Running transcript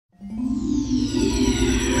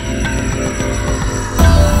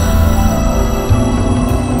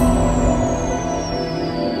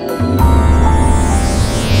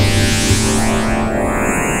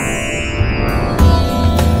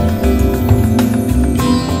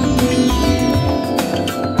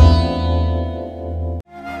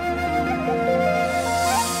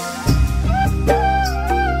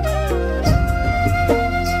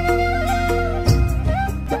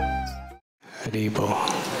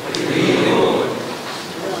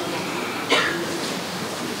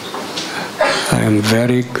I am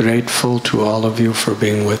very grateful to all of you for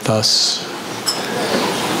being with us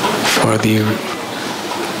for the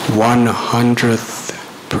 100th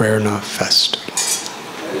Prerana Festival.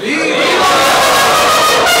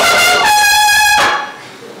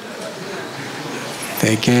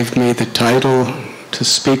 They gave me the title to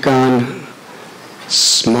speak on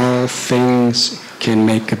Small Things Can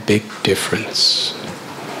Make a Big Difference.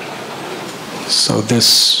 So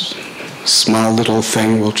this small little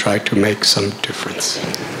thing will try to make some difference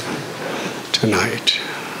tonight.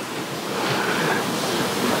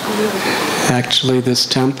 Actually, this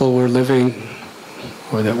temple we're living,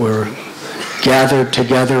 or that we're gathered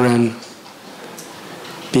together in,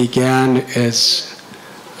 began as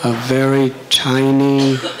a very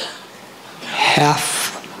tiny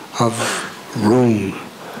half of room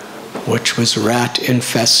which was rat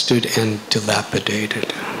infested and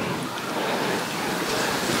dilapidated.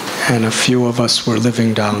 And a few of us were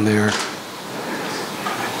living down there.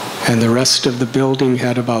 And the rest of the building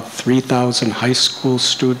had about 3,000 high school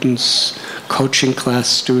students, coaching class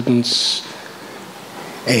students,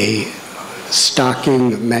 a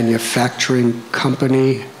stocking manufacturing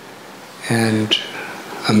company, and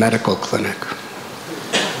a medical clinic.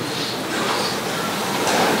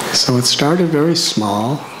 So it started very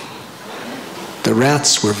small. The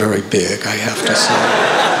rats were very big, I have to say.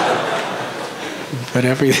 But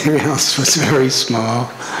everything else was very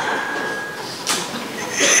small.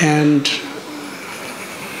 And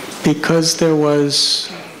because there was,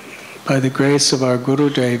 by the grace of our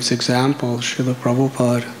Gurudev's example, Srila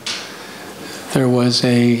Prabhupada, there was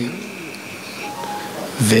a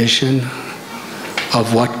vision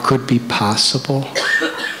of what could be possible.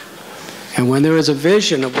 And when there is a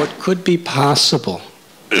vision of what could be possible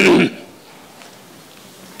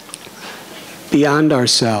beyond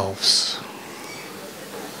ourselves,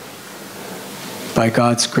 by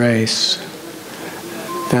God's grace,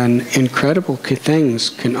 then incredible things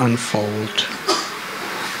can unfold.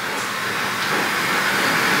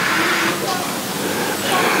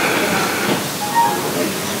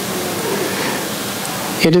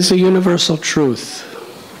 It is a universal truth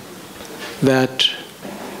that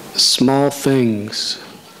small things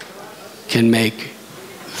can make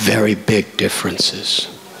very big differences,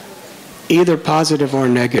 either positive or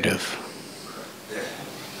negative.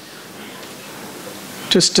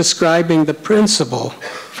 Just describing the principle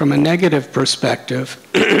from a negative perspective,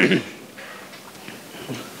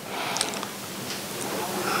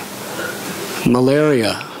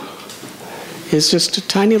 malaria is just a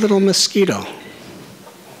tiny little mosquito.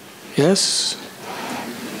 Yes?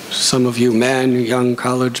 Some of you men, young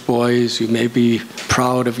college boys, you may be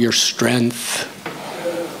proud of your strength,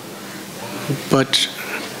 but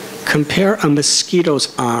compare a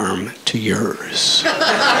mosquito's arm to yours.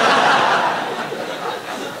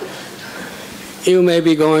 You may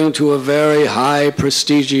be going to a very high,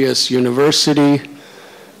 prestigious university.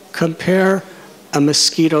 Compare a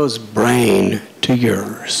mosquito's brain to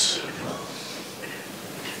yours.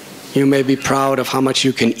 You may be proud of how much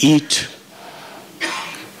you can eat.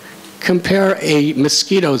 Compare a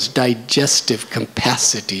mosquito's digestive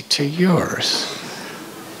capacity to yours.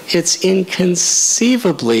 It's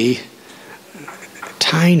inconceivably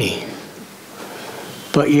tiny.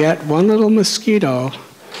 But yet, one little mosquito,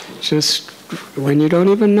 just when you don't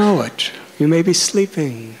even know it, you may be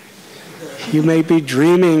sleeping. You may be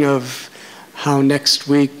dreaming of how next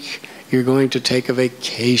week you're going to take a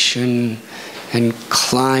vacation and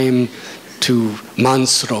climb to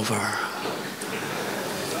Mansarovar.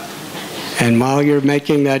 And while you're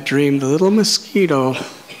making that dream, the little mosquito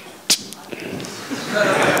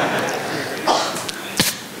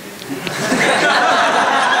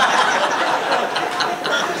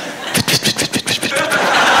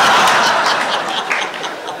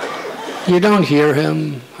you don't hear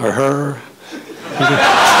him or her.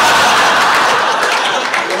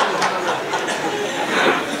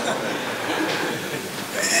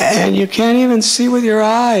 And you can't even see with your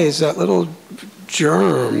eyes that little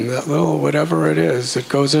germ, that little whatever it is that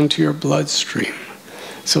goes into your bloodstream.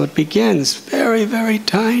 So it begins very, very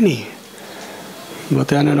tiny. But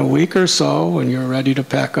then in a week or so, when you're ready to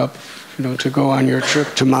pack up, to go on your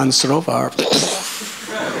trip to Mansarovar,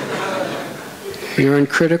 you're in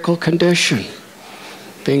critical condition,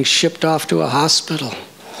 being shipped off to a hospital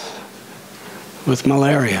with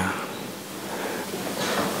malaria.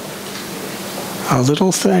 A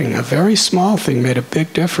little thing, a very small thing, made a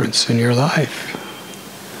big difference in your life.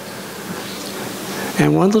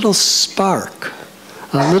 And one little spark,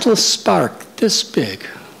 a little spark this big,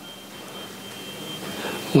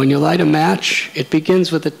 When you light a match, it begins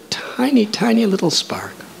with a tiny, tiny little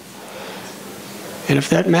spark. And if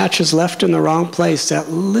that match is left in the wrong place, that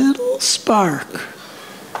little spark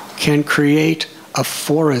can create a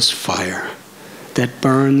forest fire that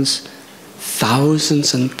burns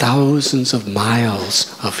thousands and thousands of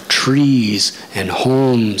miles of trees and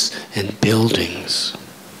homes and buildings.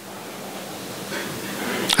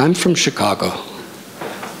 I'm from Chicago,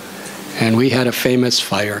 and we had a famous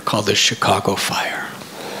fire called the Chicago Fire.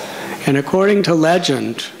 And according to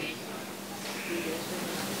legend,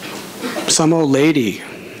 some old lady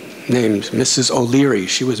named Mrs. O'Leary,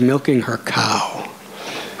 she was milking her cow.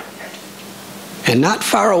 And not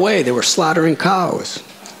far away, they were slaughtering cows.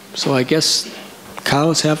 So I guess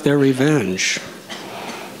cows have their revenge.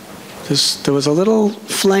 There was a little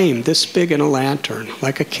flame this big in a lantern,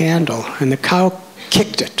 like a candle, and the cow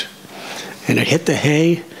kicked it. And it hit the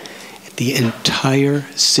hay. The entire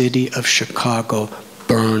city of Chicago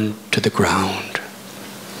burned to the ground.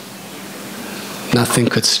 Nothing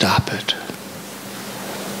could stop it.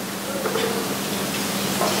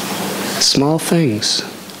 Small things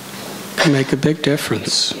can make a big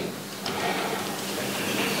difference.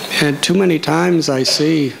 And too many times I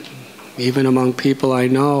see, even among people I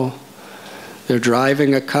know, they're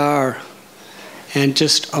driving a car and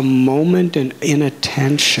just a moment in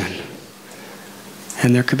inattention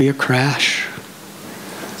and there could be a crash.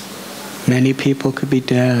 Many people could be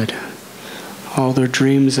dead. All their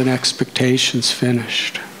dreams and expectations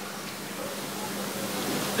finished.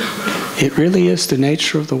 It really is the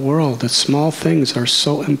nature of the world that small things are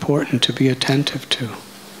so important to be attentive to.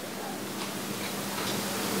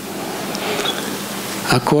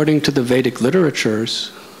 According to the Vedic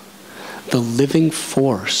literatures, the living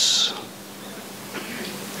force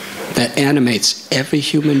that animates every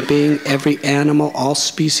human being, every animal, all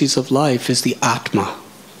species of life is the Atma.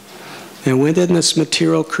 And within this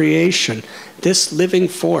material creation, this living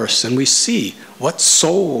force, and we see what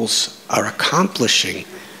souls are accomplishing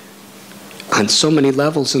on so many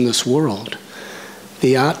levels in this world.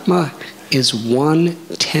 The Atma is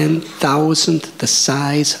 1/10,000th the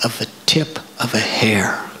size of the tip of a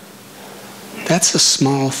hair. That's a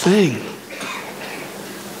small thing.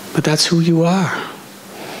 But that's who you are.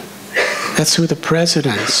 That's who the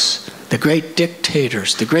presidents, the great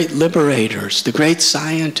dictators, the great liberators, the great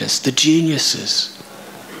scientists, the geniuses,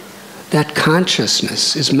 that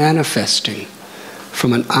consciousness is manifesting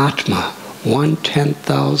from an Atma,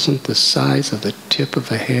 1/10,000th the size of the tip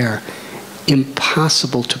of a hair,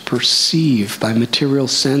 impossible to perceive by material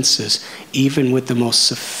senses, even with the most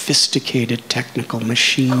sophisticated technical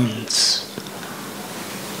machines.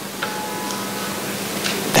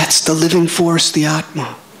 That's the living force, the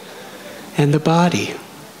Atma. And the body,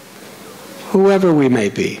 whoever we may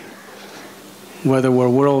be, whether we're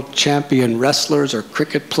world champion wrestlers or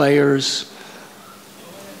cricket players,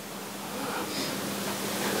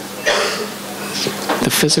 the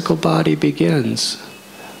physical body begins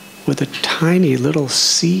with a tiny little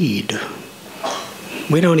seed.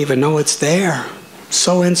 We don't even know it's there.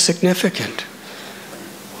 So insignificant.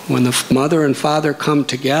 When the mother and father come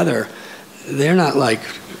together, they're not like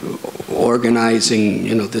organizing,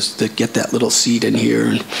 this to get that little seed in here.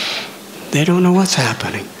 And they don't know what's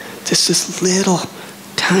happening. Just this little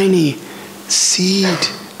tiny seed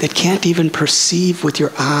that can't even perceive with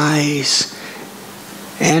your eyes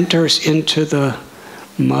enters into the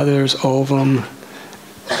mother's ovum,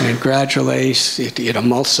 and gradually it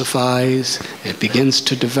emulsifies, it begins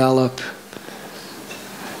to develop,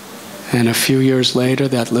 and a few years later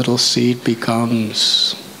that little seed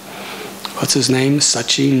becomes, what's his name,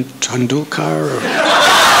 Sachin Tendulkar?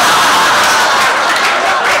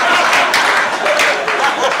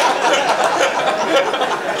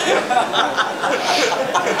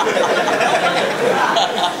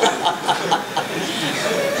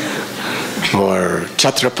 Or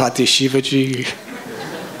Chhatrapati Shivaji,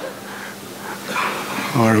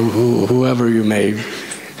 or whoever you may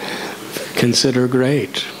consider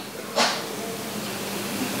great.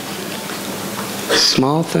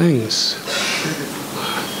 Small things.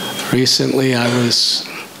 Recently I was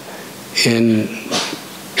in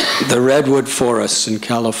the redwood forests in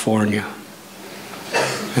California,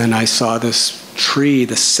 and I saw this tree,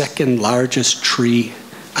 the second largest tree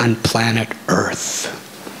on planet Earth.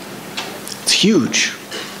 It's huge.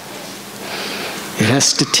 It has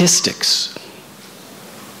statistics.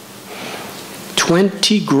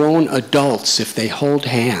 20 grown adults, if they hold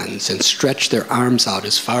hands and stretch their arms out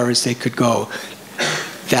as far as they could go,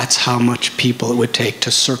 that's how much people it would take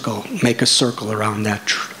to make a circle around the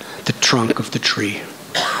trunk of the tree.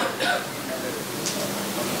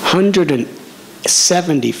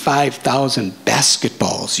 75,000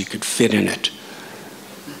 basketballs you could fit in it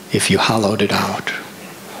if you hollowed it out.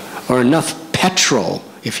 Or enough petrol.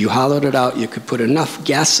 If you hollowed it out, you could put enough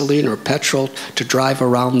gasoline or petrol to drive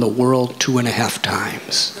around the world 2.5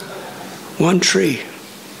 times. One tree.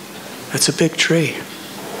 That's a big tree.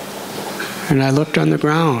 And I looked on the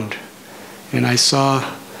ground, and I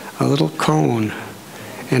saw a little cone,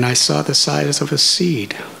 and I saw the size of a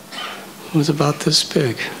seed. It was about this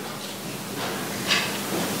big.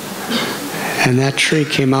 And that tree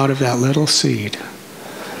came out of that little seed.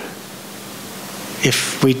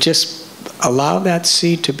 If we just allow that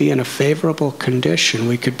seed to be in a favorable condition,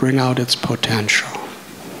 we could bring out its potential.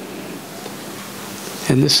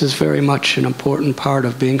 And this is very much an important part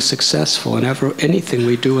of being successful in anything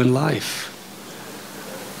we do in life.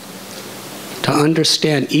 To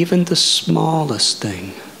understand even the smallest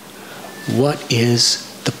thing, what is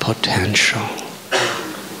the potential?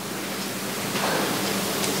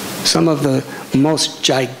 Some of the most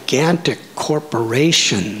gigantic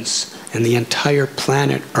corporations in the entire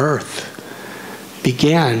planet Earth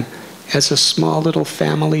began as a small little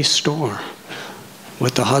family store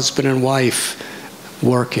with the husband and wife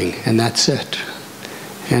working, and that's it.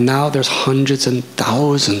 And now there's hundreds and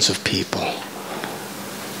thousands of people.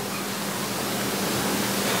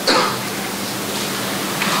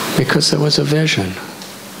 Because there was a vision,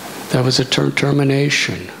 there was a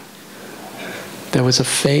determination, there was a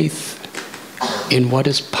faith in what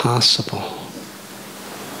is possible.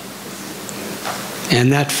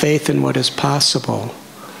 And that faith in what is possible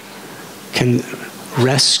can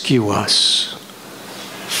rescue us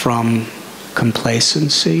from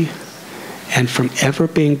complacency and from ever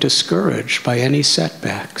being discouraged by any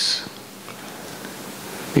setbacks.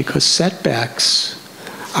 Because setbacks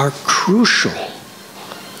are crucial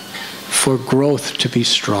for growth to be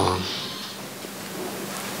strong.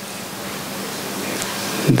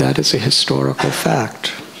 That is a historical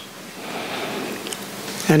fact.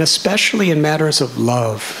 And especially in matters of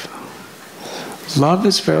love. Love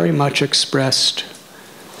is very much expressed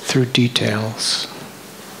through details.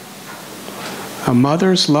 A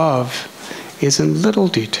mother's love is in little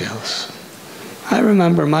details. I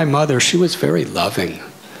remember my mother, she was very loving.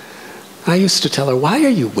 I used to tell her, why are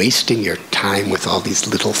you wasting your time with all these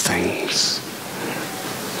little things?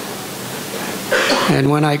 And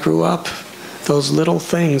when I grew up, those little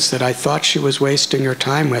things that I thought she was wasting her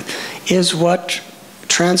time with is what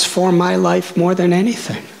transformed my life more than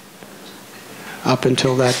anything. Up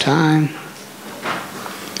until that time,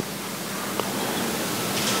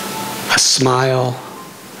 a smile,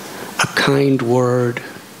 a kind word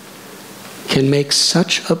can make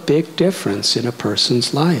such a big difference in a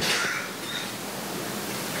person's life.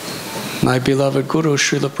 My beloved Guru,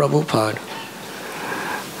 Srila Prabhupada,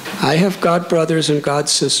 I have God brothers and God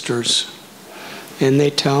sisters, and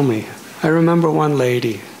they tell me, I remember one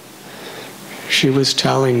lady, she was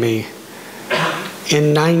telling me,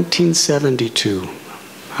 in 1972,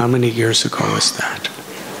 how many years ago was that?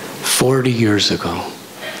 40 years ago.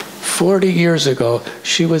 40 years ago,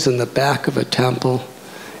 she was in the back of a temple,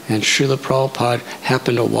 and Srila Prabhupada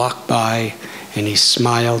happened to walk by, and he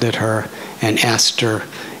smiled at her and asked her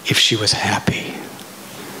if she was happy.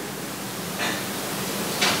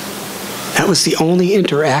 That was the only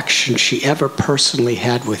interaction she ever personally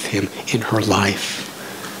had with him in her life.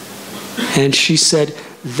 And she said,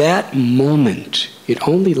 that moment, it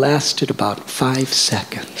only lasted about 5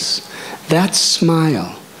 seconds. That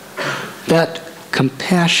smile, that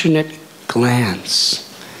compassionate glance,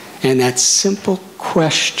 and that simple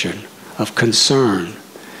question of concern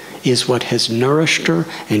is what has nourished her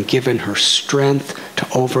and given her strength to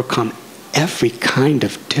overcome every kind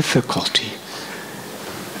of difficulty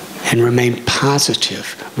and remain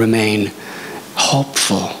positive, remain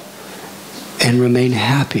hopeful, and remain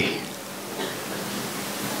happy.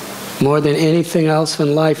 More than anything else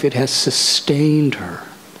in life, it has sustained her.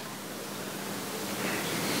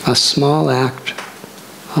 A small act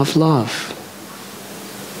of love.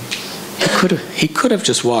 He could have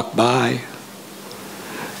just walked by.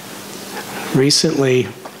 Recently,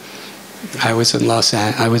 I was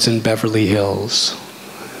in Beverly Hills.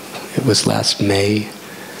 It was last May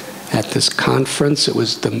at this conference. It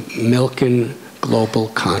was the Milken Global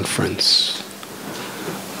Conference,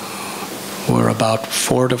 where about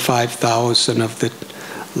 4,000 to 5,000 of the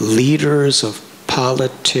leaders of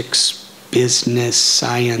politics, business,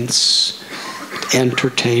 science,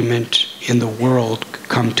 entertainment in the world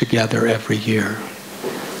come together every year.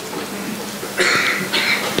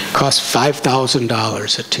 It cost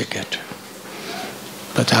 $5,000 a ticket.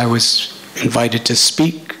 But I was invited to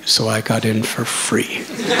speak, so I got in for free.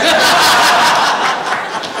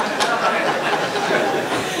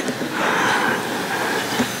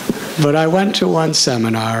 But I went to one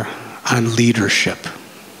seminar on leadership.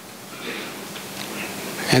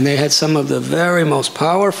 And they had some of the very most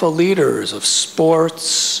powerful leaders of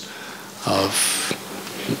sports, of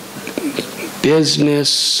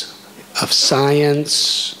business, of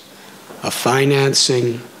science, of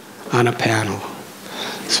financing on a panel.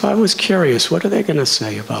 So I was curious, what are they going to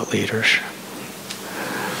say about leadership?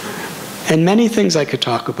 And many things I could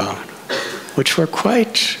talk about, which were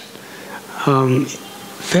quite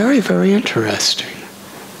very, very interesting.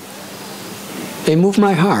 They moved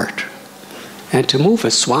my heart. And to move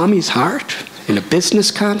a Swami's heart in a business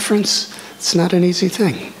conference, it's not an easy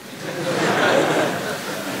thing.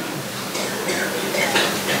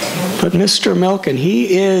 But Mr. Milken,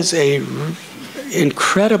 he is an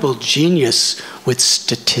incredible genius with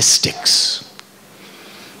statistics.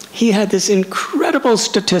 He had this incredible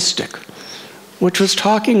statistic, which was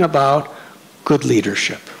talking about good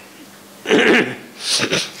leadership.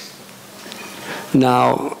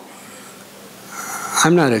 Now,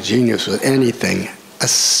 I'm not a genius with anything,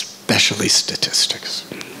 especially statistics.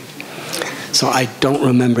 So I don't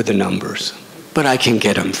remember the numbers, but I can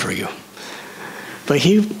get them for you. But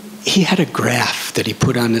he had a graph that he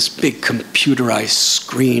put on this big computerized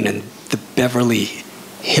screen in the Beverly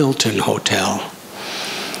Hilton Hotel.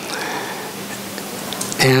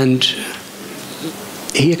 And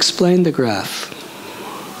he explained the graph.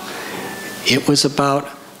 It was about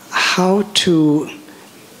how to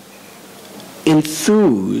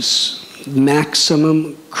enthuse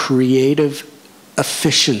maximum creative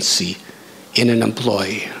efficiency in an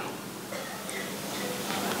employee.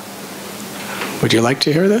 Would you like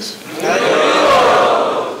to hear this?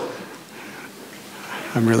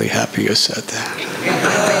 I'm really happy you said that.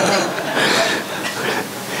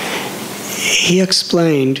 He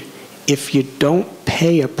explained, if you don't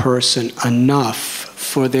pay a person enough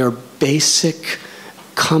for their basic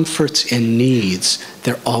comforts and needs,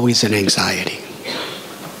 they're always in anxiety.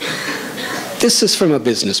 This is from a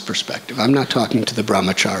business perspective. I'm not talking to the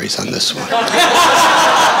brahmacharis on this one.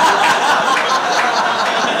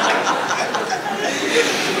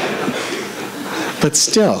 But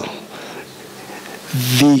still,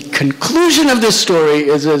 the conclusion of this story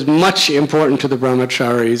is as much important to the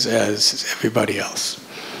brahmacharis as everybody else.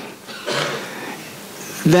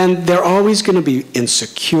 Then they're always going to be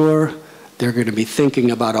insecure. They're going to be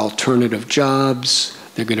thinking about alternative jobs.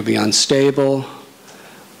 They're going to be unstable.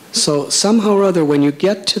 So somehow or other, when you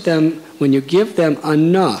get to them, when you give them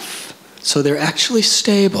enough, so they're actually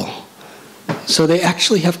stable, so they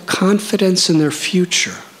actually have confidence in their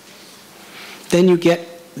future, then you get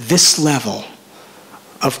this level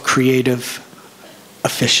of creative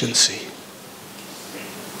efficiency.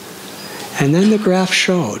 And then the graph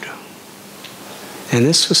showed, and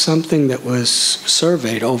this was something that was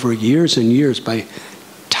surveyed over years and years by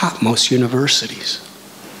topmost universities.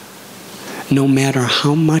 No matter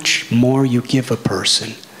how much more you give a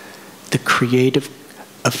person, the creative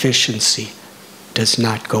efficiency does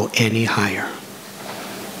not go any higher.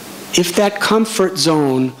 If that comfort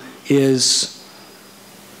zone is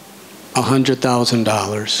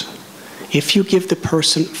 $100,000, if you give the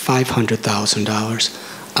person $500,000,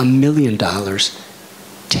 $1 million,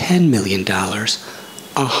 $10 million,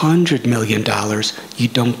 $100 million, you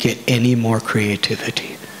don't get any more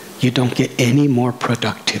creativity. You don't get any more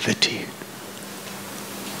productivity.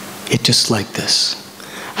 It's just like this.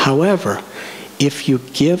 However, if you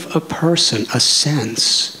give a person a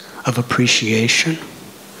sense of appreciation,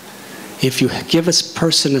 if you give a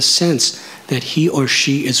person a sense that he or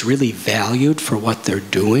she is really valued for what they're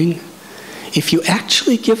doing, if you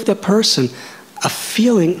actually give the person a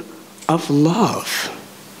feeling of love,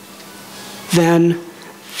 then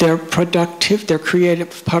their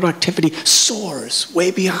creative productivity soars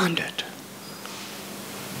way beyond it.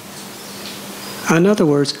 In other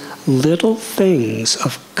words, little things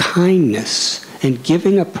of kindness and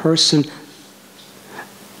giving a person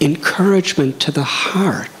encouragement to the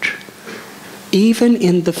heart, even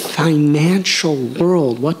in the financial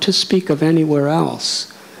world, what to speak of anywhere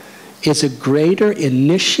else, is a greater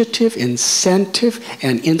initiative, incentive,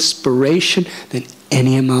 and inspiration than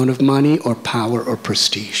any amount of money or power or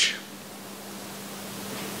prestige.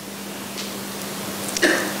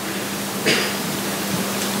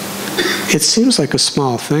 It seems like a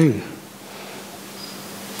small thing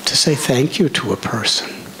to say thank you to a person,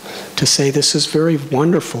 to say this is very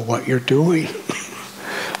wonderful what you're doing.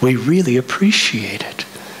 We really appreciate it.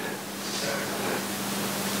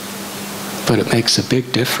 But it makes a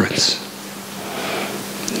big difference.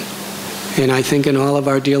 And I think in all of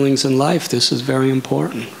our dealings in life, this is very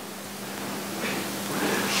important.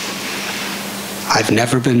 I've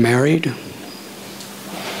never been married.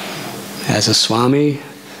 As a Swami,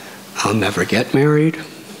 I'll never get married.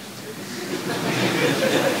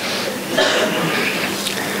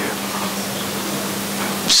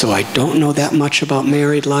 So I don't know that much about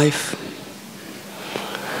married life.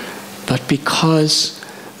 But because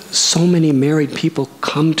so many married people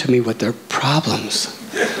come to me with their problems,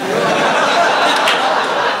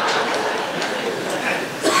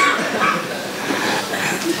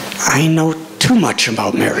 I know too much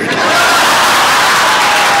about married life.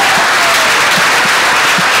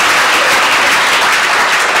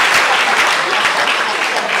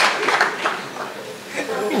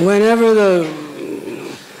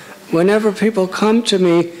 Whenever people come to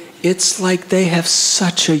me, it's like they have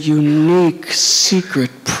such a unique, secret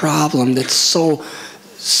problem that's so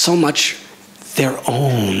much their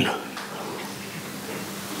own.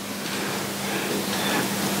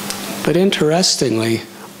 But interestingly,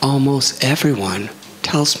 almost everyone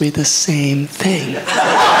tells me the same thing.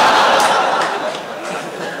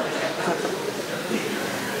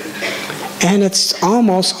 And it's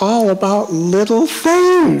almost all about little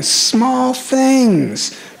things, small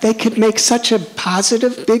things. They could make such a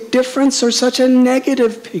positive big difference or such a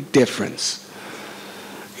negative big difference.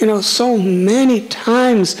 You know, so many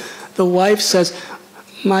times the wife says,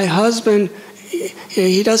 my husband,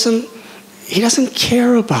 he doesn't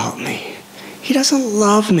care about me. He doesn't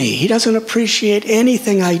love me. He doesn't appreciate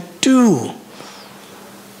anything I do.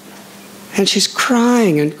 And she's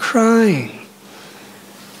crying and crying.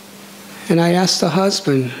 And I asked the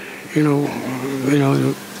husband, you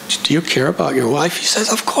know, do you care about your wife? He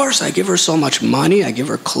says, of course. I give her so much money. I give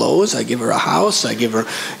her clothes. I give her a house. I give her,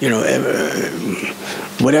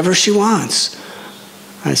 whatever she wants.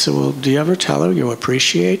 I said, well, do you ever tell her you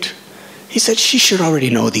appreciate? He said, she should already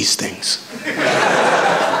know these things.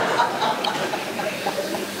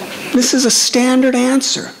 This is a standard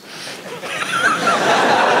answer.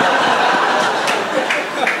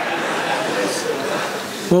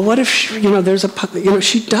 Well, what if she,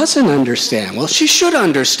 she doesn't understand? Well, she should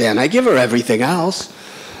understand. I give her everything else.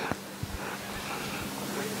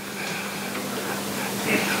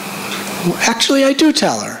 Well, actually, I do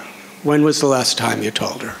tell her. When was the last time you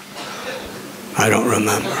told her? I don't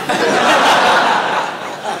remember.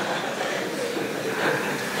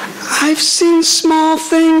 I've seen small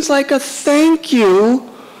things like a thank you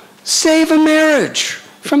save a marriage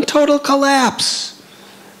from total collapse.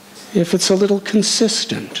 If it's a little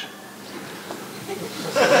consistent.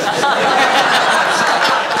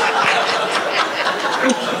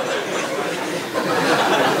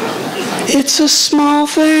 It's a small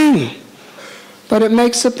thing, but it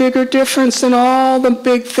makes a bigger difference than all the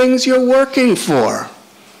big things you're working for.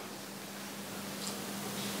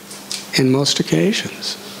 In most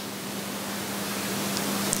occasions.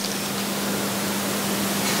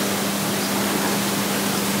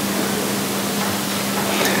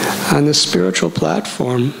 On the spiritual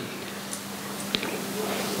platform,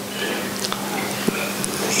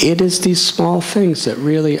 it is these small things that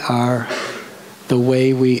really are the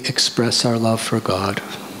way we express our love for God.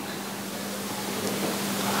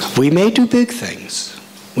 We may do big things.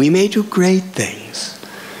 We may do great things.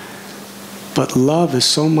 But love is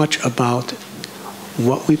so much about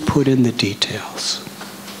what we put in the details.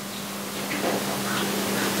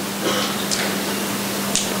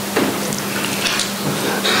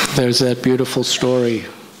 There's that beautiful story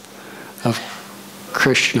of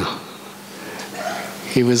Krishna.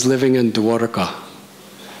 He was living in Dwarka.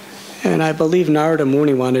 And I believe Narada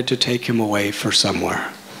Muni wanted to take him away for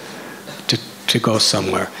somewhere, to go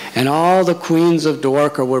somewhere. And all the queens of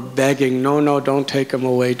Dwarka were begging, no, don't take him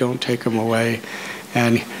away, don't take him away.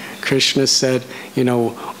 And Krishna said,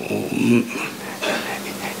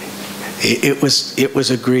 it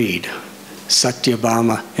was agreed.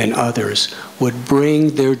 Satyabhama and others would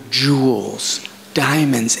bring their jewels,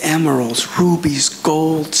 diamonds, emeralds, rubies,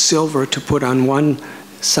 gold, silver to put on one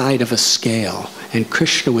side of a scale, and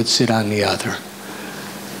Krishna would sit on the other.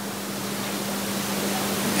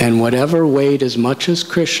 And whatever weighed as much as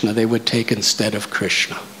Krishna, they would take instead of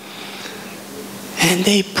Krishna. And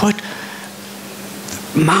they put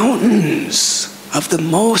mountains of the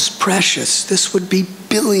most precious, this would be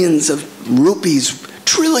billions of rupees,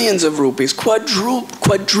 trillions of rupees,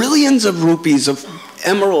 quadrillions of rupees of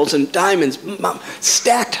emeralds and diamonds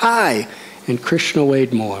stacked high, and Krishna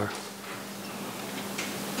weighed more.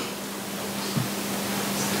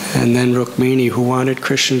 And then Rukmini, who wanted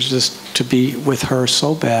Krishna just to be with her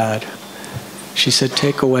so bad, she said,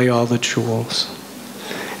 take away all the jewels.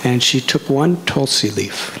 And she took one tulsi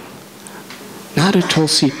leaf, not a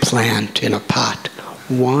tulsi plant in a pot,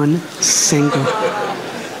 one single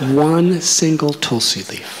tulsi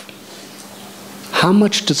leaf. how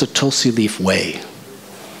much does a tulsi leaf weigh?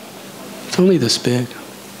 It's only this big.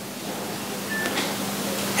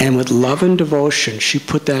 And with love and devotion, she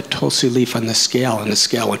put that tulsi leaf on the scale, and the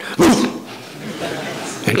scale went,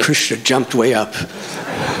 and Krishna jumped way up.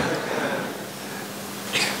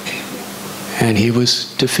 And he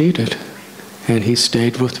was defeated, and he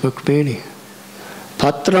stayed with Rukmini.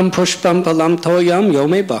 Patram pushpam palam toyam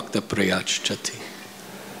yome bhakta prayachchati.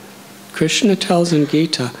 Krishna tells in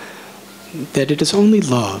Gita that it is only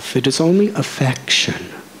love, it is only affection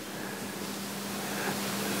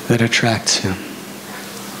that attracts him.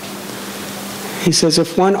 He says,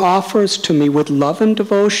 if one offers to me with love and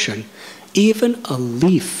devotion, even a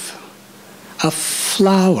leaf, a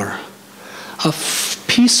flower, a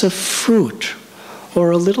piece of fruit,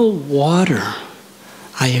 or a little water,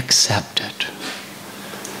 I accept it.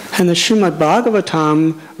 And the Srimad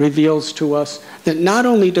Bhagavatam reveals to us that not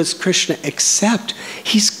only does Krishna accept,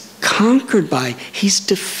 he's conquered by, he's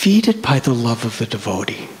defeated by the love of the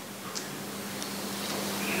devotee.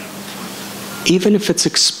 Even if it's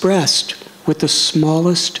expressed with the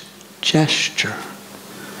smallest gesture.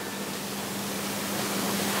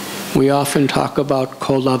 We often talk about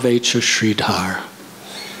Kolavecha Sridhar.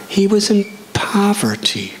 He was in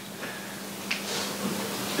poverty.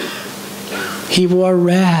 He wore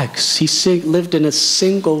rags. He lived in a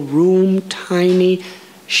single room, tiny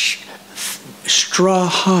straw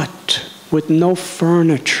hut with no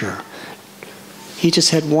furniture. He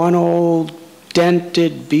just had one old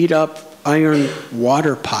dented, beat up iron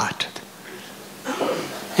water pot.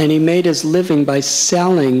 And he made his living by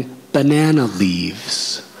selling banana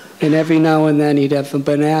leaves. And every now and then he'd have a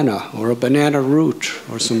banana, or a banana root,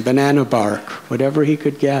 or some banana bark, whatever he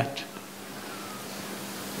could get.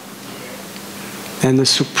 And the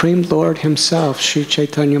Supreme Lord himself, Sri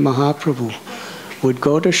Chaitanya Mahaprabhu, would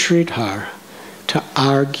go to Sridhar to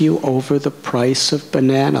argue over the price of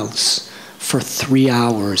bananas for 3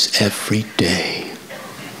 hours every day.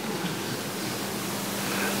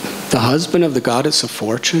 The husband of the goddess of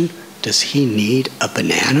fortune, does he need a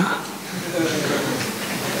banana?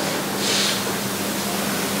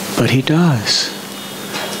 But he does.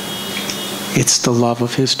 It's the love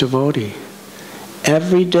of his devotee.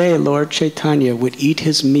 Every day Lord Chaitanya would eat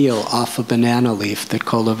his meal off a banana leaf that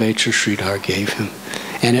Kolavecha Sridhar gave him.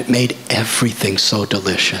 And it made everything so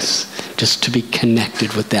delicious, just to be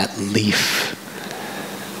connected with that leaf,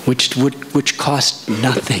 which cost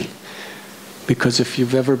nothing. Because if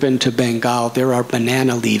you've ever been to Bengal, there are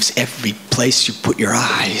banana leaves every place you put your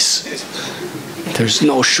eyes. There's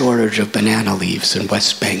no shortage of banana leaves in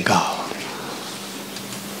West Bengal.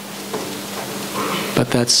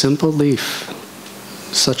 But that simple leaf,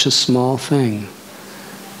 such a small thing,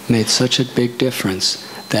 made such a big difference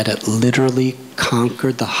that it literally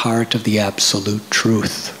conquered the heart of the absolute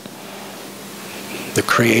truth, the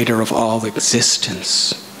creator of all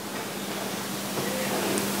existence.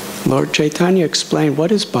 Lord Chaitanya explained,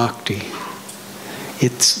 what is bhakti?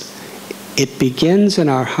 It begins in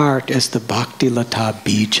our heart as the bhakti lata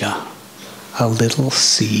bija, a little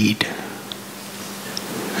seed.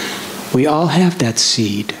 We all have that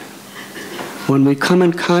seed. When we come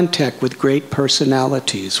in contact with great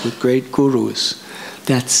personalities, with great gurus,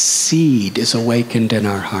 that seed is awakened in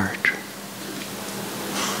our heart.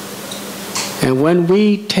 And when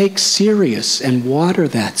we take serious and water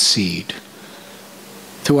that seed,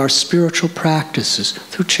 through our spiritual practices,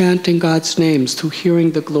 through chanting God's names, through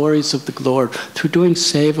hearing the glories of the Lord, through doing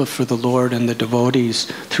seva for the Lord and the devotees,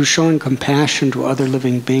 through showing compassion to other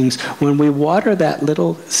living beings, when we water that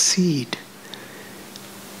little seed,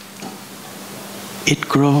 it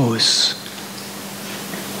grows,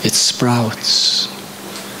 it sprouts,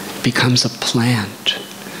 becomes a plant,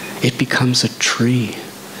 it becomes a tree,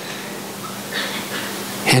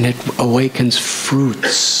 and it awakens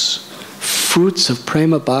fruits of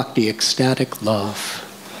prema bhakti, ecstatic love,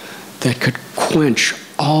 that could quench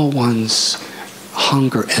all one's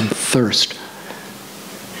hunger and thirst.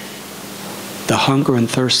 The hunger and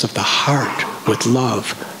thirst of the heart with love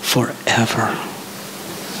forever.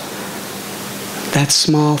 That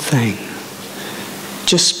small thing,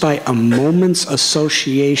 just by a moment's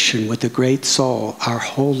association with the great soul, our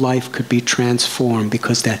whole life could be transformed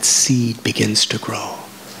because that seed begins to grow.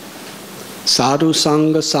 Sadhu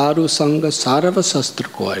Sangha, Sarava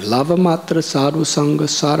Sastra Koi, Lava Matra Sadhu Sangha,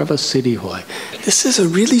 Sarava Siddhi Hoy. This is a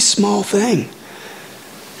really small thing.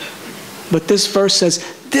 But this verse says,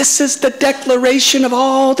 this is the declaration of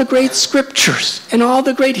all the great scriptures and all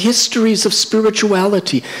the great histories of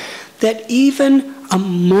spirituality, that even a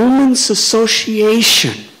moment's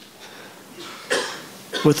association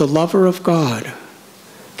with the lover of God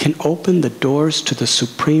can open the doors to the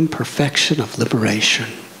supreme perfection of liberation.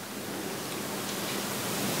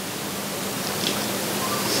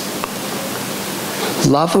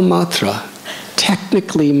 Lavamatra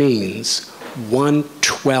technically means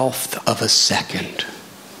 1/12 of a second.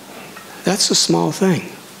 That's a small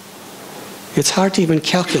thing. It's hard to even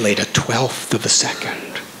calculate 1/12 of a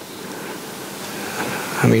second.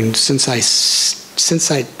 I mean, since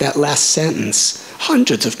that last sentence,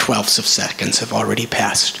 hundreds of 12ths of seconds have already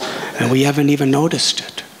passed, and we haven't even noticed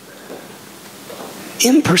it.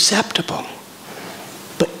 Imperceptible.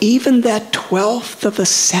 But even that 1/12 of a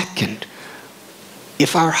second,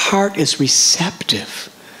 if our heart is receptive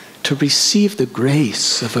to receive the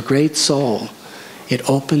grace of a great soul, it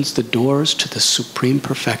opens the doors to the supreme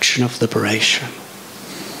perfection of liberation.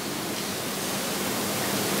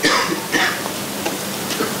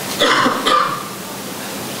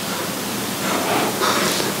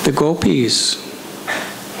 The gopis,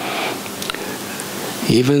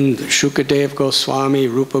 even Shukadev Goswami,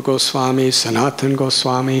 Rupa Goswami, Sanatan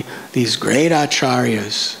Goswami, these great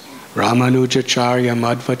acharyas, Ramanujacharya,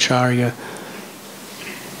 Madhvacharya,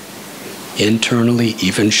 internally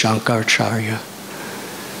even Shankaracharya,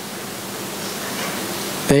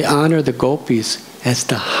 they honor the gopis as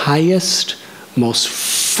the highest, most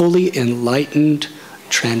fully enlightened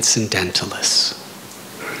transcendentalists.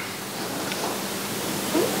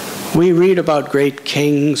 We read about great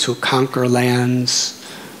kings who conquer lands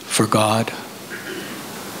for God.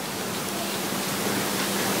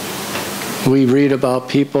 We read about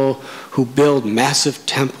people who build massive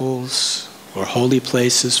temples or holy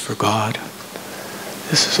places for God.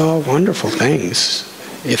 This is all wonderful things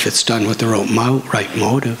if it's done with the right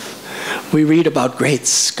motive. We read about great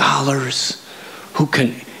scholars who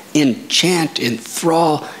can enchant,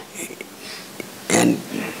 enthrall, and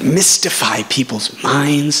mystify people's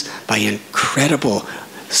minds by incredible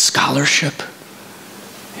scholarship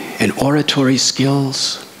and oratory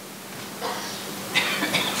skills.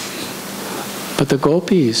 But the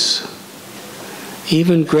gopis,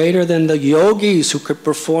 even greater than the yogis who could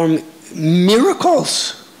perform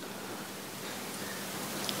miracles,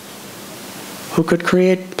 who could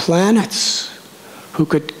create planets, who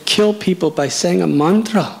could kill people by saying a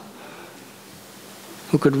mantra,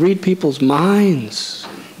 who could read people's minds.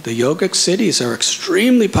 The yogic cities are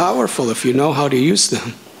extremely powerful if you know how to use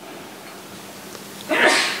them.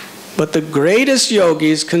 But the greatest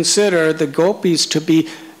yogis consider the gopis to be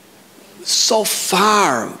so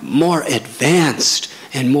far more advanced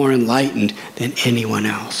and more enlightened than anyone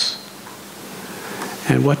else.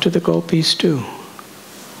 And what do the gopis do?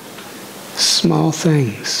 Small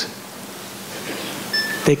things.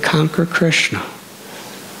 They conquer Krishna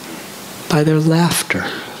by their laughter,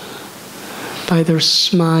 by their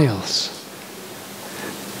smiles.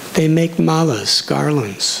 They make malas,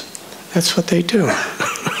 garlands. That's what they do.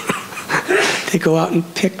 They go out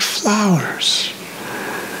and pick flowers,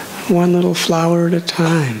 one little flower at a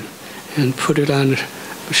time, and put it on,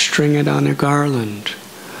 string it on a garland.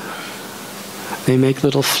 They make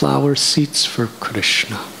little flower seats for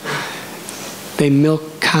Krishna. They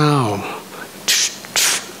milk cow.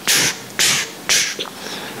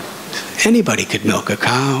 Anybody could milk a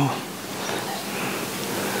cow.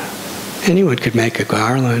 Anyone could make a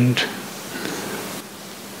garland.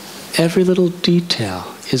 Every little detail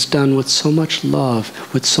is done with so much love,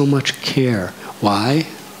 with so much care. Why?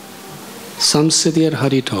 Samsiddhyat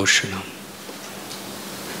haritoshanam.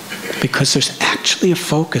 Because there's actually a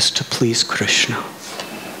focus to please Krishna.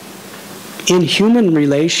 In human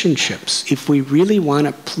relationships, if we really want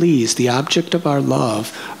to please the object of our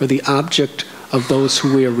love or the object of those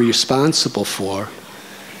who we are responsible for,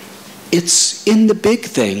 it's in the big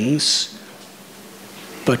things,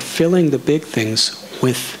 but filling the big things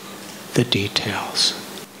with the details.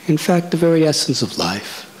 In fact, the very essence of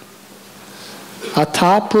life.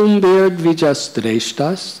 Atapum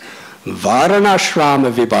virdvijasdreshtas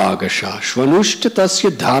varanashrama vibhagasha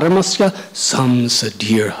shvanushtatasya dharmasya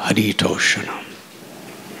samsadir haritoshanam.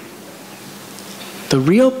 The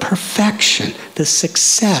real perfection, the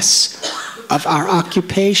success of our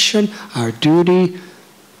occupation, our duty,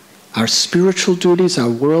 our spiritual duties, our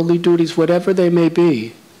worldly duties, whatever they may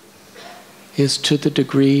be, is to the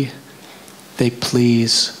degree they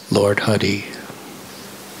please Lord Hari.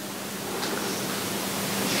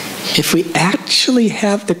 If we actually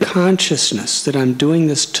have the consciousness that I'm doing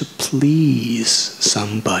this to please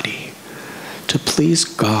somebody, to please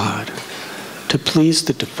God, to please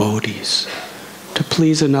the devotees, to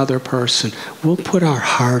please another person, we'll put our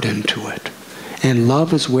heart into it. And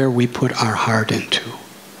love is where we put our heart into.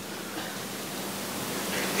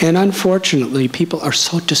 And unfortunately, people are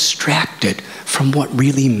so distracted from what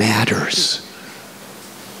really matters.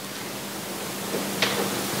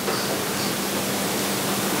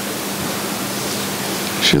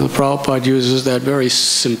 Srila Prabhupada uses that very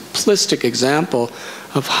simplistic example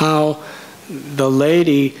of how the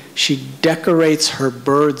lady, she decorates her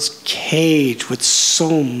bird's cage with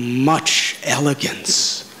so much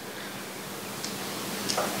elegance.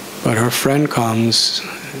 But her friend comes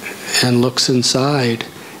and looks inside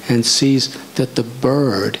and sees that the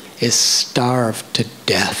bird is starved to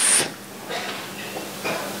death.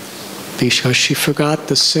 Because she forgot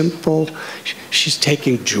the simple, she's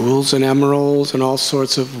taking jewels and emeralds and all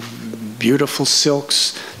sorts of beautiful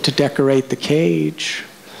silks to decorate the cage.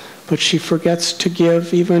 But she forgets to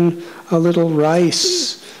give even a little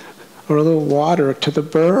rice or a little water to the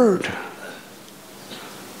bird.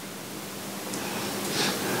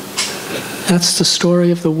 That's the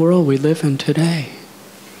story of the world we live in today.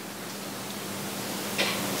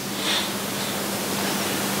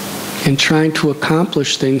 In trying to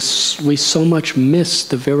accomplish things, we so much miss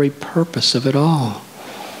the very purpose of it all.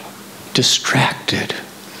 Distracted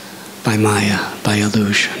by Maya, by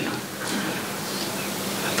illusion.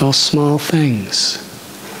 Those small things.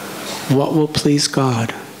 What will please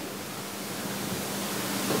God?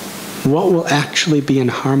 What will actually be in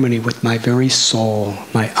harmony with my very soul,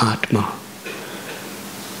 my Atma?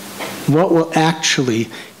 What will actually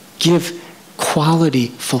give quality,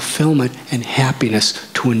 fulfillment, and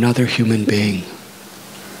happiness to another human being?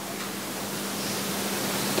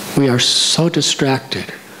 We are so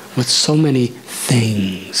distracted with so many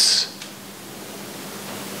things.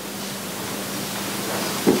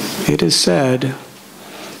 It is said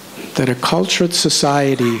that a cultured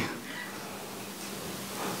society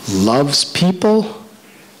loves people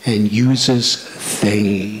and uses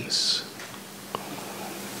things.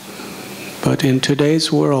 But in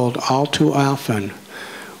today's world, all too often,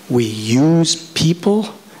 we use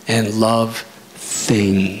people and love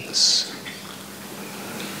things.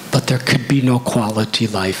 But there could be no quality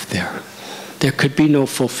life there. There could be no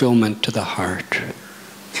fulfillment to the heart.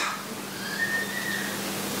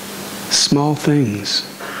 Small things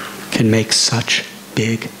can make such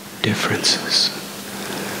big differences.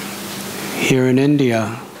 Here in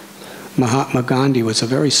India, Mahatma Gandhi was a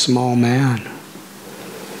very small man.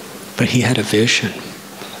 But he had a vision.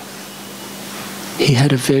 He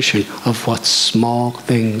had a vision of what small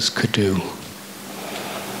things could do.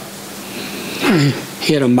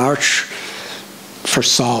 He had a march for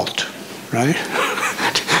salt, right?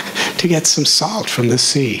 To get some salt from the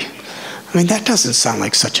sea. I mean, that doesn't sound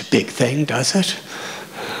like such a big thing, does it?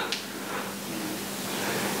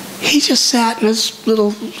 He just sat in his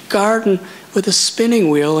little garden with a spinning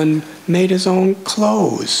wheel and made his own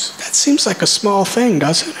clothes. That seems like a small thing,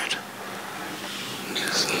 doesn't it?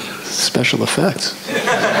 Special effects.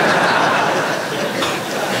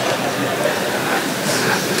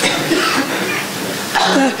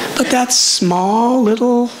 But that small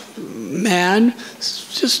little man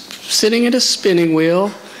just sitting at a spinning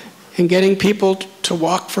wheel and getting people to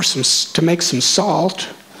walk for to make some salt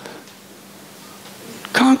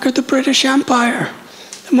conquered the British Empire,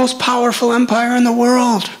 the most powerful empire in the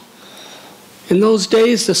world. In those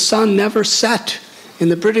days, the sun never set in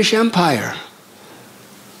the British Empire.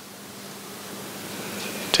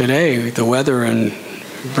 Today, the weather in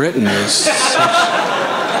Britain is such,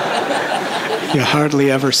 you hardly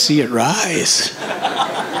ever see it rise.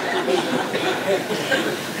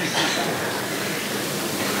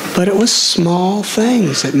 But it was small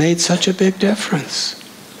things that made such a big difference.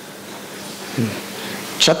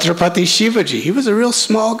 Chhatrapati Shivaji, he was a real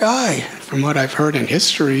small guy. From what I've heard in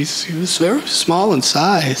histories, he was very small in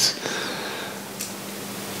size.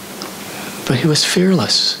 But he was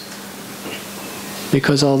fearless.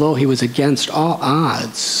 Because although he was against all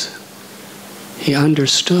odds, he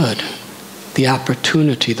understood the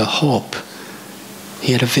opportunity, the hope.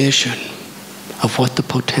 He had a vision of what the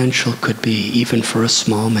potential could be, even for a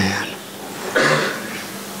small man.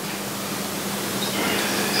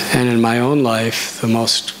 And in my own life, the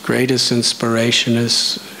most greatest inspiration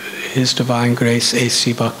is His Divine Grace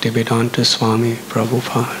A.C. Bhaktivedanta Swami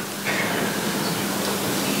Prabhupada.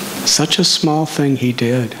 Such a small thing he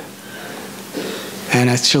did. And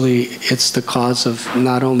actually, it's the cause of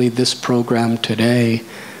not only this program today,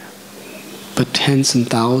 but tens and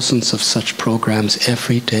thousands of such programs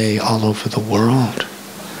every day all over the world.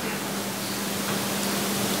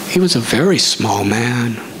 He was a very small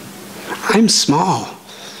man. I'm small.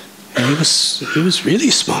 And he was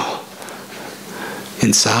really small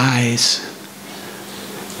in size.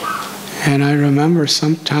 And I remember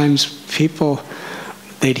sometimes people,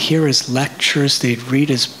 they'd hear his lectures, they'd read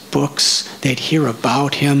his books, they'd hear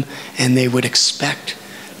about him, and they would expect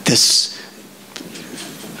this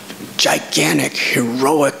gigantic,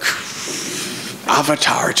 heroic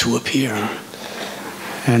avatar to appear.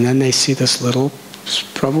 And then they see this little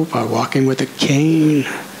Prabhupada walking with a cane.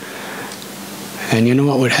 And you know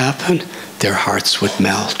what would happen? Their hearts would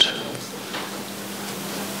melt.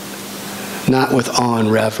 Not with awe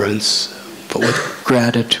and reverence, but with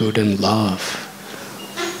gratitude and love.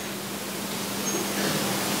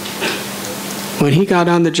 When he got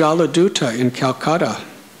on the Jaladuta in Calcutta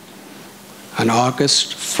on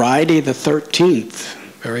Friday the 13th,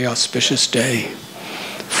 very auspicious day,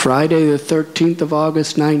 Friday the 13th of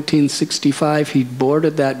August 1965, he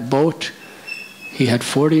boarded that boat. He had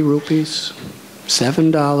 40 rupees,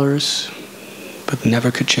 $7, but never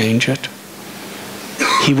could change it.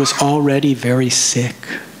 He was already very sick,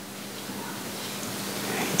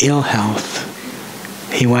 ill health.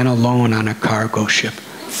 He went alone on a cargo ship,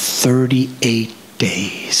 38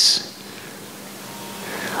 days.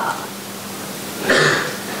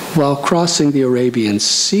 While crossing the Arabian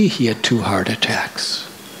Sea, he had 2 heart attacks.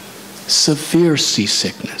 Severe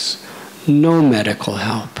seasickness, no medical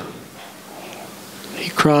help. He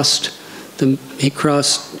crossed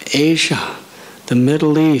Asia, the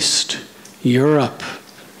Middle East, Europe,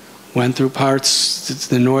 went through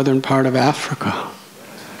the northern part of Africa.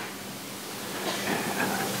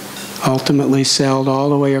 Ultimately sailed all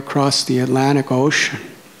the way across the Atlantic Ocean.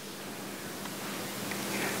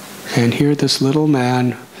 And here this little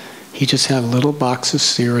man, he just had a little box of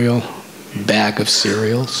cereal, bag of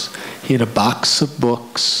cereals. He had a box of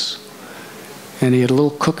books, and he had a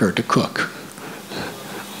little cooker to cook.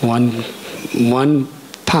 One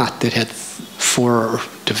pot that had 4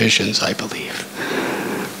 divisions, I believe.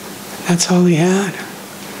 That's all he had.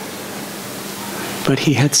 But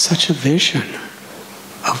he had such a vision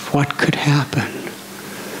of what could happen,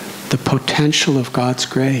 the potential of God's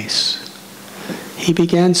grace. He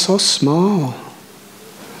began so small.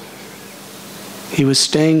 He was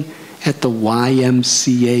staying at the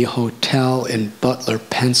YMCA Hotel in Butler,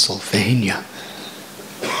 Pennsylvania.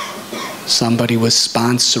 Somebody was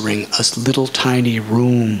sponsoring a little tiny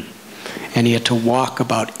room, and he had to walk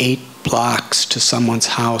about 8 blocks to someone's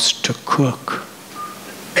house to cook.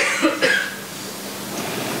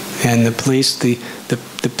 And the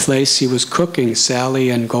place he was cooking, Sally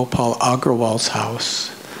and Gopal Agrawal's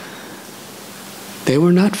house, they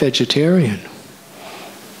were not vegetarian.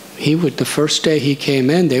 The first day he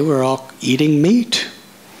came in, they were all eating meat.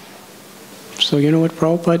 So you know what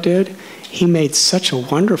Prabhupada did? He made such a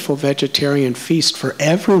wonderful vegetarian feast for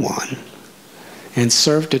everyone and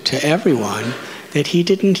served it to everyone that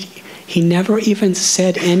he never even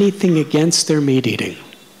said anything against their meat eating.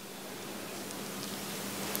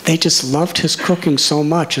 They just loved his cooking so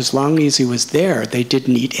much. As long as he was there, they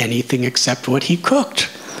didn't eat anything except what he cooked.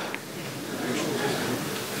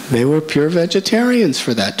 They were pure vegetarians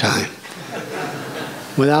for that time,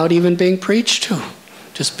 without even being preached to,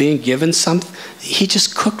 just being given something. He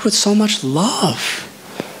just cooked with so much love.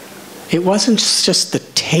 It wasn't just the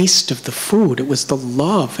taste of the food, it was the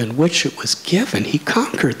love in which it was given. He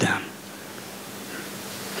conquered them.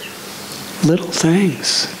 Little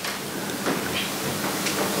things.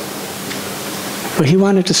 But he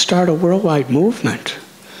wanted to start a worldwide movement.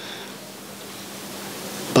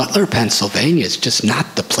 Butler, Pennsylvania is just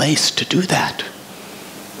not the place to do that.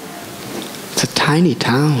 It's a tiny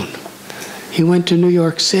town. He went to New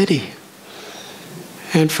York City.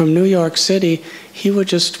 And from New York City, he would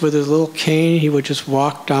just, with his little cane, he would just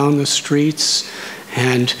walk down the streets,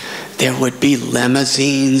 and there would be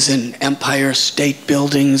limousines and Empire State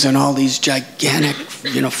Buildings and all these gigantic,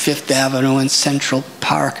 Fifth Avenue and Central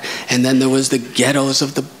Park. And then there was the ghettos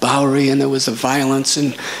of the Bowery, and there was the violence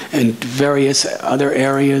in various other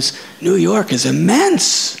areas. New York is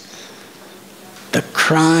immense. The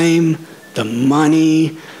crime, the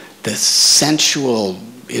money, the sensual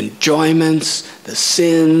enjoyments, the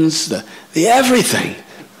sins, the everything.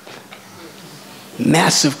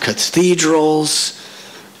 Massive cathedrals,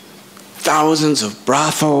 thousands of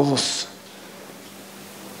brothels.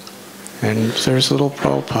 And there's little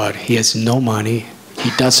Prabhupada. He has no money.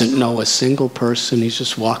 He doesn't know a single person. He's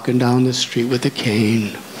just walking down the street with a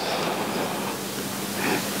cane.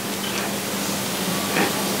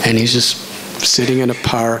 And he's just sitting in a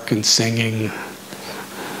park and singing.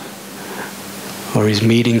 Or he's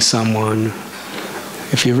meeting someone.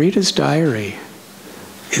 If you read his diary,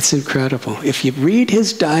 it's incredible. If you read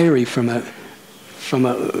his diary from a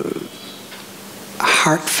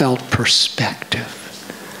heartfelt perspective,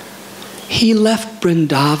 he left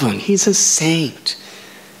Vrindavan. He's a saint.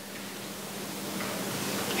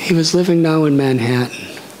 He was living now in Manhattan.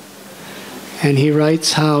 And he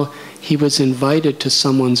writes how he was invited to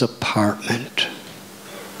someone's apartment.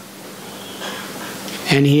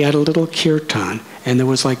 And he had a little kirtan, and there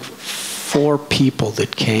was like 4 people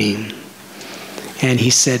that came. And he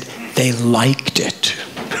said, they liked it.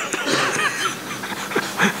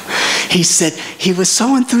 He said, he was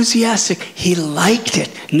so enthusiastic, he liked it.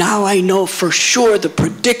 Now I know for sure the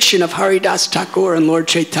prediction of Haridas Thakur and Lord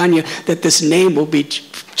Chaitanya that this name will be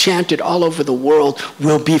chanted all over the world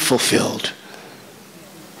will be fulfilled.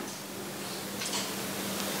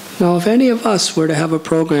 Now, if any of us were to have a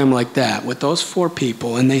program like that with those 4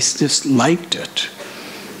 people and they just liked it,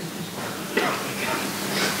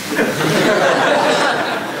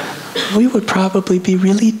 we would probably be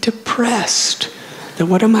really depressed. That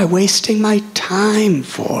what am I wasting my time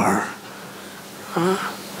for? Huh?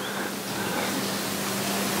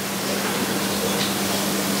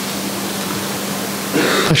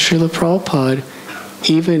 But Srila Prabhupada,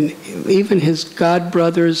 even his god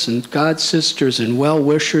brothers and god sisters and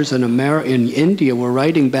well-wishers in India were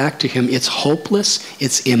writing back to him, it's hopeless,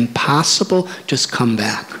 it's impossible, just come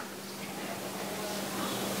back.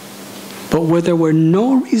 But where there were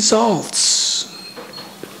no results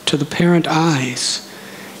to the parent eyes,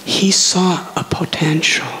 he saw a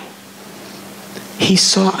potential. He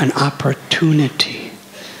saw an opportunity.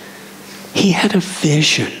 He had a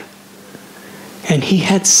vision. And he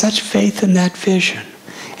had such faith in that vision.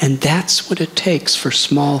 And that's what it takes for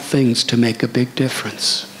small things to make a big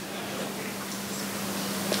difference.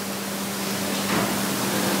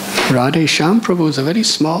 Radhe Shyam Prabhu is a very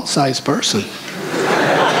small-sized person.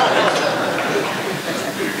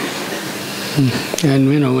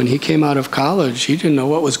 And you know, when he came out of college, he didn't know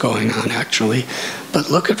what was going on actually. But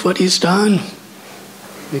look at what he's done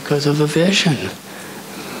because of a vision.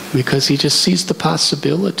 Because he just sees the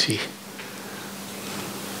possibility.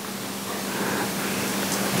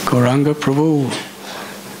 Gauranga Prabhu,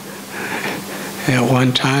 at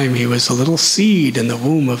one time he was a little seed in the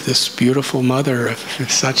womb of this beautiful mother of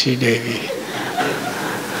Sachi Devi.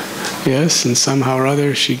 Yes, and somehow or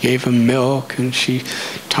other she gave him milk and she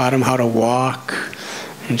taught him how to walk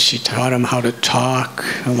and she taught him how to talk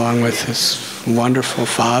along with his wonderful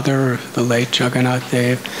father, the late Jagannath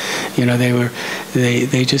Dev. You know,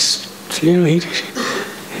 they just, you know,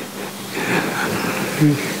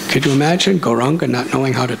 could you imagine Gauranga not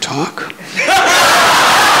knowing how to talk?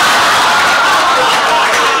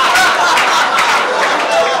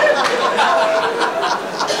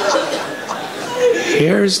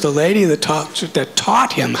 Here's the lady that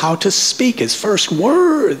taught him how to speak his first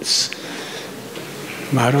words.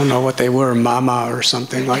 I don't know what they were, mama or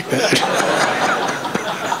something like that.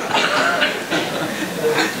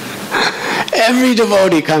 Every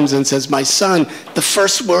devotee comes and says, my son, the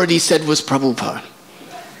first word he said was Prabhupada.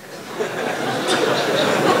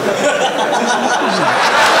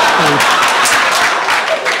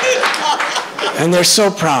 And they're so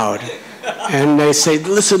proud. And they say,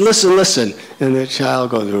 listen, listen, listen. And the child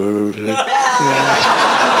goes, didn't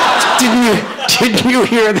you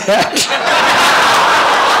hear that?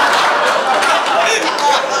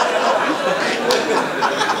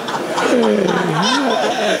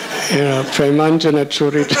 You know, Premanjana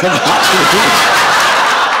Churita.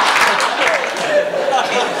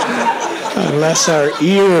 Unless our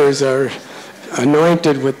ears are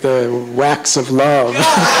anointed with the wax of love.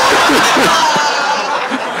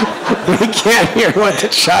 We can't hear what the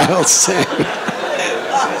child's saying.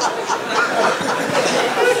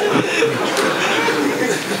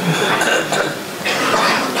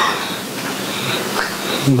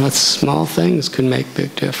 But small things can make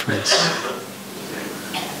big difference.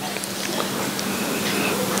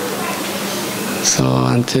 So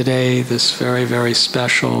on today, this very, very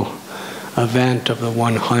special event of the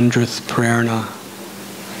 100th Prerana,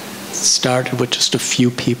 started with just a few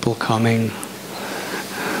people coming.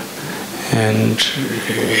 And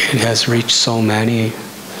it has reached so many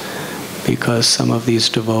because some of these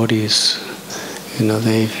devotees, you know,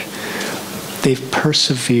 they've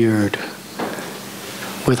persevered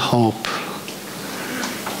with hope.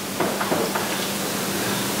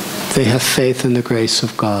 They have faith in the grace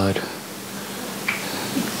of God.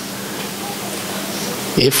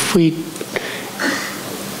 If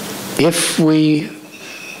we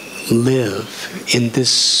live in this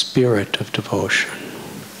spirit of devotion,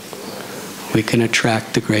 we can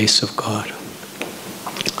attract the grace of God.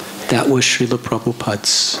 That was Srila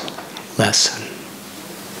Prabhupada's lesson.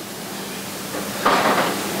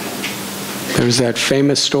 There's that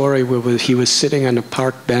famous story where he was sitting on a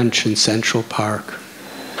park bench in Central Park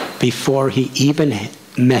before he even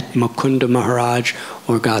met Mukunda Maharaj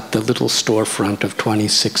or got the little storefront of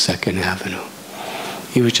 26 2nd Avenue.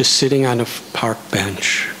 He was just sitting on a park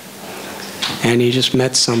bench, and he just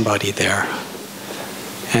met somebody there.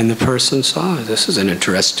 And the person saw, this is an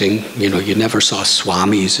interesting, you never saw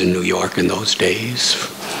swamis in New York in those days.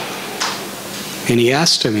 And he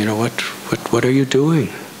asked him, what are you doing?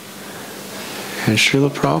 And Srila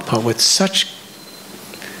Prabhupada, with such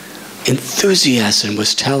enthusiasm,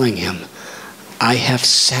 was telling him, I have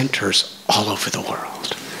centers all over the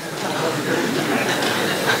world.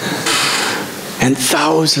 And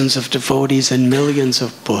thousands of devotees and millions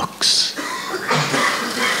of books.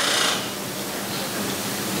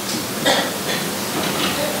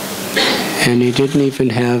 And he didn't even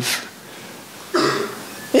have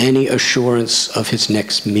any assurance of his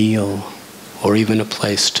next meal or even a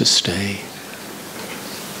place to stay.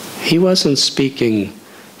 He wasn't speaking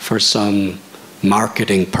for some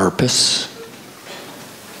marketing purpose.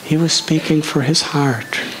 He was speaking for his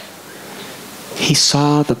heart. He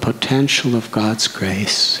saw the potential of God's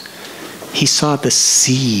grace. He saw the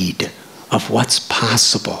seed of what's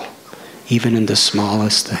possible, even in the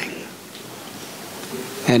smallest thing.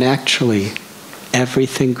 And actually,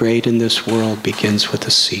 everything great in this world begins with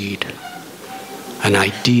a seed, an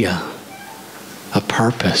idea, a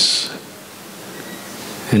purpose,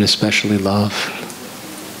 and especially love.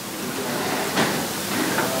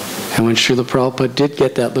 And when Srila Prabhupada did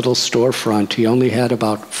get that little storefront, he only had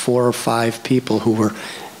about 4 or 5 people who were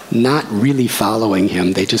not really following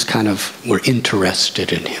him. They just kind of were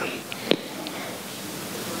interested in him.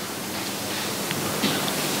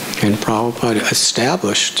 And Prabhupada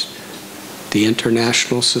established the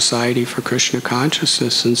International Society for Krishna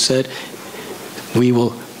Consciousness and said, we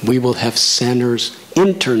will have centers,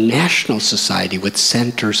 international society with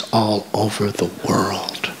centers all over the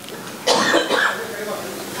world.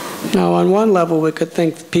 Now, on one level, we could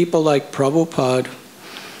think people like Prabhupada,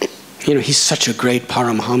 he's such a great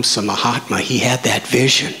Paramahamsa Mahatma, he had that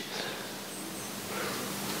vision.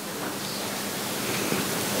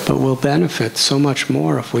 But we'll benefit so much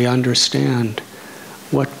more if we understand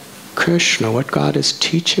what Krishna, what God is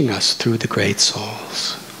teaching us through the great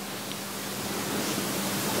souls.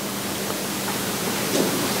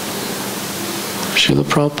 Srila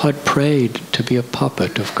Prabhupada prayed to be a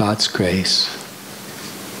puppet of God's grace.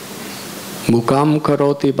 Mukam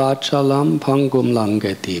karoti bachalam pangum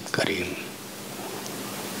langeti karim.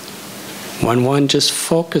 When one just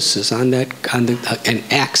focuses on that and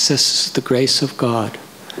accesses the grace of God,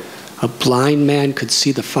 a blind man could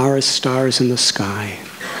see the farthest stars in the sky.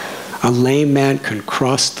 A lame man can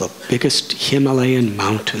cross the biggest Himalayan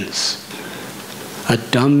mountains. A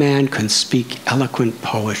dumb man can speak eloquent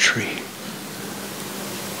poetry.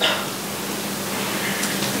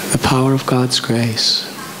 The power of God's grace.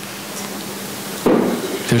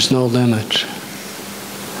 There's no limit.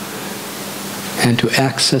 And to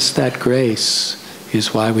access that grace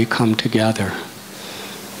is why we come together.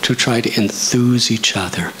 To try to enthuse each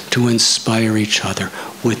other, to inspire each other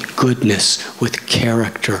with goodness, with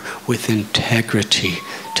character, with integrity,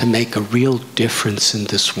 to make a real difference in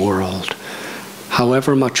this world.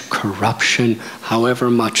 However much corruption, however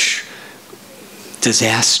much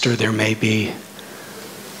disaster there may be,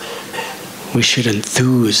 we should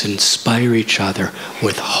enthuse, inspire each other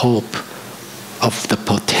with hope of the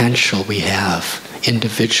potential we have,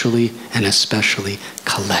 individually and especially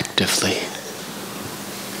collectively.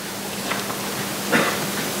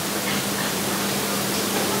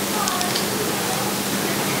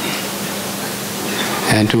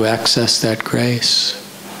 And to access that grace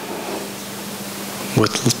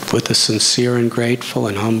with a sincere and grateful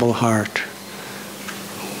and humble heart,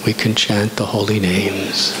 we can chant the holy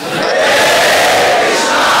names.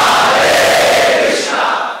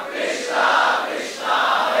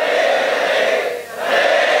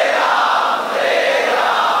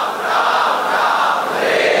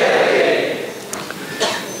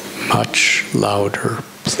 Much louder,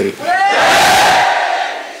 please.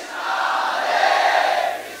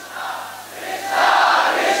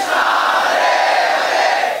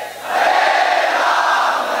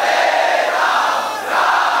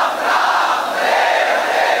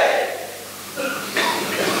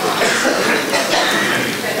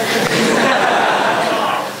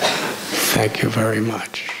 Thank you very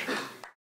much.